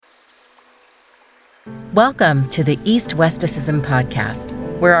Welcome to the East-Westicism podcast,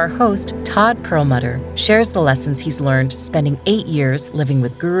 where our host, Todd Perlmutter, shares the lessons he's learned spending 8 years living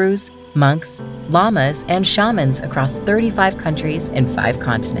with gurus, monks, lamas, and shamans across 35 countries and 5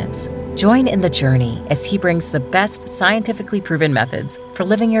 continents. Join in the journey as he brings the best scientifically proven methods for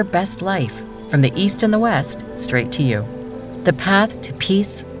living your best life from the East and the West straight to you. The path to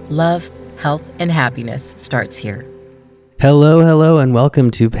peace, love, health, and happiness starts here. Hello, and welcome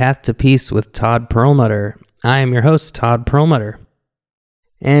to Path to Peace with Todd Perlmutter. I am your host, Todd Perlmutter.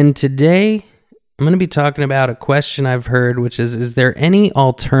 And today, I'm going to be talking about a question I've heard, which is there any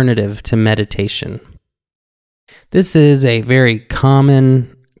alternative to meditation? This is a very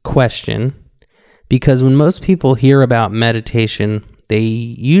common question because when most people hear about meditation, they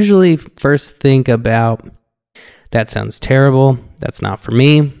usually first think about, that sounds terrible, that's not for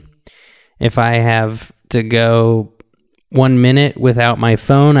me. If I have to go 1 minute without my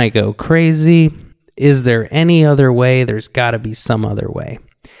phone, I go crazy. Is there any other way? There's got to be some other way.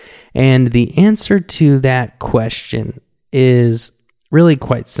 And the answer to that question is really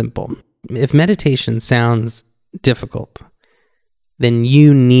quite simple. If meditation sounds difficult, then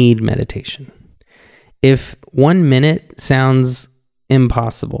you need meditation. If 1 minute sounds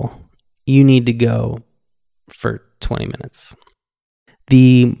impossible, you need to go for 20 minutes.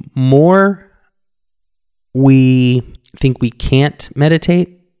 The more we think we can't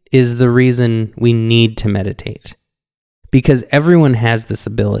meditate is the reason we need to meditate. Because everyone has this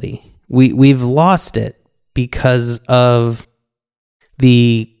ability. We've lost it because of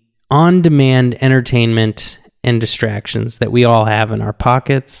the on-demand entertainment and distractions that we all have in our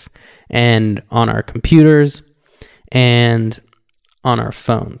pockets and on our computers and on our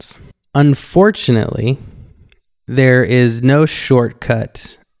phones. Unfortunately, there is no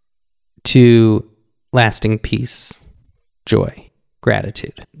shortcut to lasting peace, joy,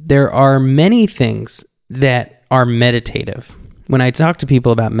 gratitude. There are many things that are meditative. When I talk to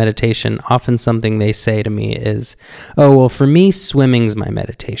people about meditation, often something they say to me is, oh, well, for me, swimming's my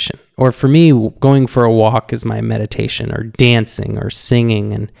meditation. Or for me, going for a walk is my meditation, or dancing, or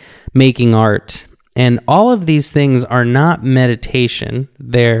singing, and making art. And all of these things are not meditation.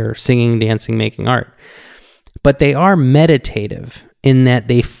 They're singing, dancing, making art. But they are meditative in that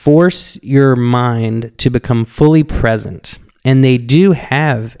they force your mind to become fully present. And they do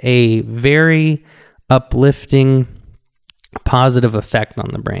have a very uplifting, positive effect on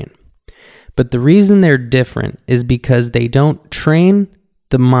the brain. But the reason they're different is because they don't train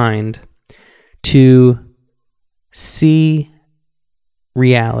the mind to see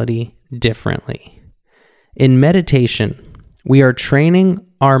reality differently. In meditation, we are training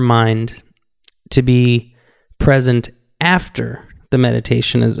our mind to be present after the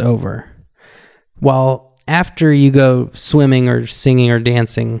meditation is over. While after you go swimming or singing or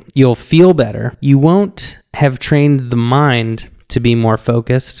dancing, you'll feel better. You won't have trained the mind to be more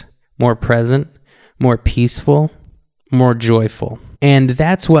focused, more present, more peaceful, more joyful. And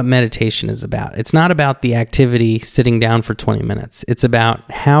that's what meditation is about. It's not about the activity sitting down for 20 minutes. It's about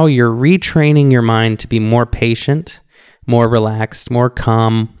how you're retraining your mind to be more patient, more relaxed, more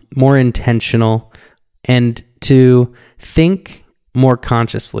calm, more intentional, and to think more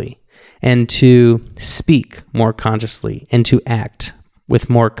consciously, and to speak more consciously, and to act with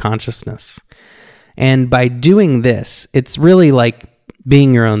more consciousness. And by doing this, it's really like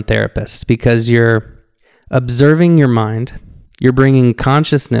being your own therapist because you're observing your mind, you're bringing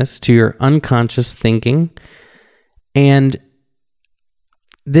consciousness to your unconscious thinking, and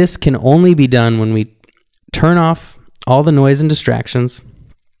this can only be done when we turn off all the noise and distractions,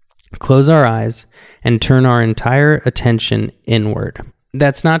 close our eyes, and turn our entire attention inward.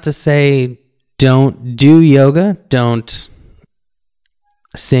 That's not to say don't do yoga, don't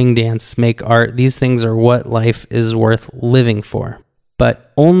sing, dance, make art. These things are what life is worth living for.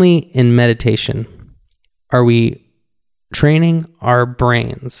 But only in meditation are we training our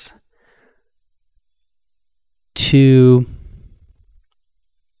brains to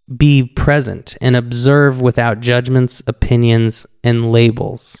be present and observe without judgments, opinions, and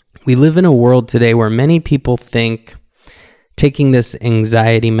labels. We live in a world today where many people think taking this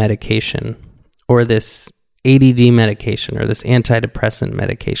anxiety medication or this ADD medication or this antidepressant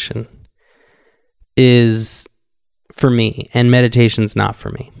medication is for me and meditation's not for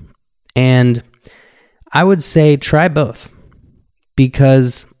me. And I would say try both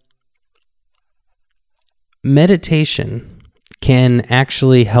because meditation can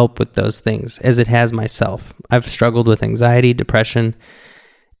actually help with those things as it has myself. I've struggled with anxiety, depression,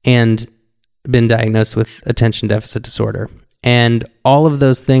 and been diagnosed with attention deficit disorder. And all of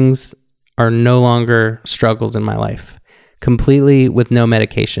those things are no longer struggles in my life completely with no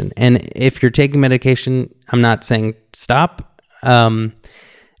medication. And if you're taking medication, I'm not saying stop.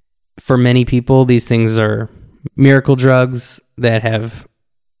 For many people, these things are miracle drugs that have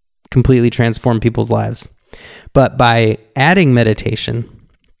completely transformed people's lives. But by adding meditation,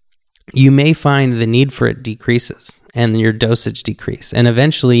 you may find the need for it decreases and your dosage decrease. And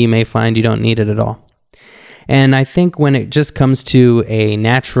eventually you may find you don't need it at all. And I think when it just comes to a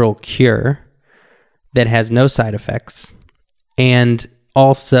natural cure that has no side effects and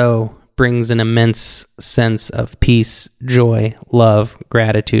also brings an immense sense of peace, joy, love,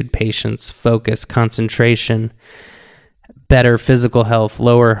 gratitude, patience, focus, concentration, better physical health,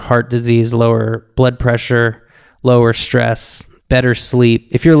 lower heart disease, lower blood pressure, lower stress, better sleep.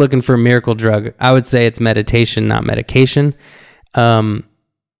 If you're looking for a miracle drug, I would say it's meditation, not medication. And,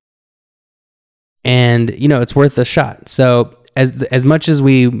 it's worth a shot. So as much as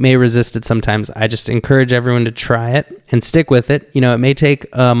we may resist it sometimes, I just encourage everyone to try it and stick with it. It may take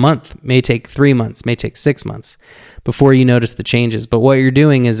a month, may take 3 months, may take 6 months before you notice the changes. But what you're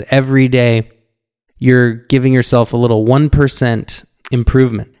doing is every day you're giving yourself a little 1%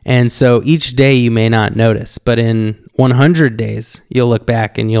 improvement. And so each day you may not notice, but in 100 days, you'll look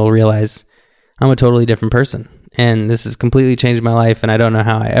back and you'll realize I'm a totally different person. And this has completely changed my life, and I don't know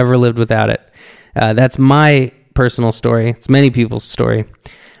how I ever lived without it. That's my personal story. It's many people's story.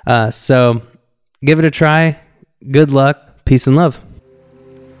 So give it a try. Good luck. Peace and love.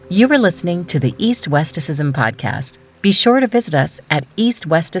 You were listening to the East Westicism podcast. Be sure to visit us at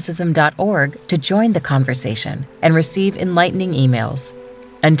eastwesticism.org to join the conversation and receive enlightening emails.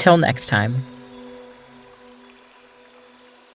 Until next time.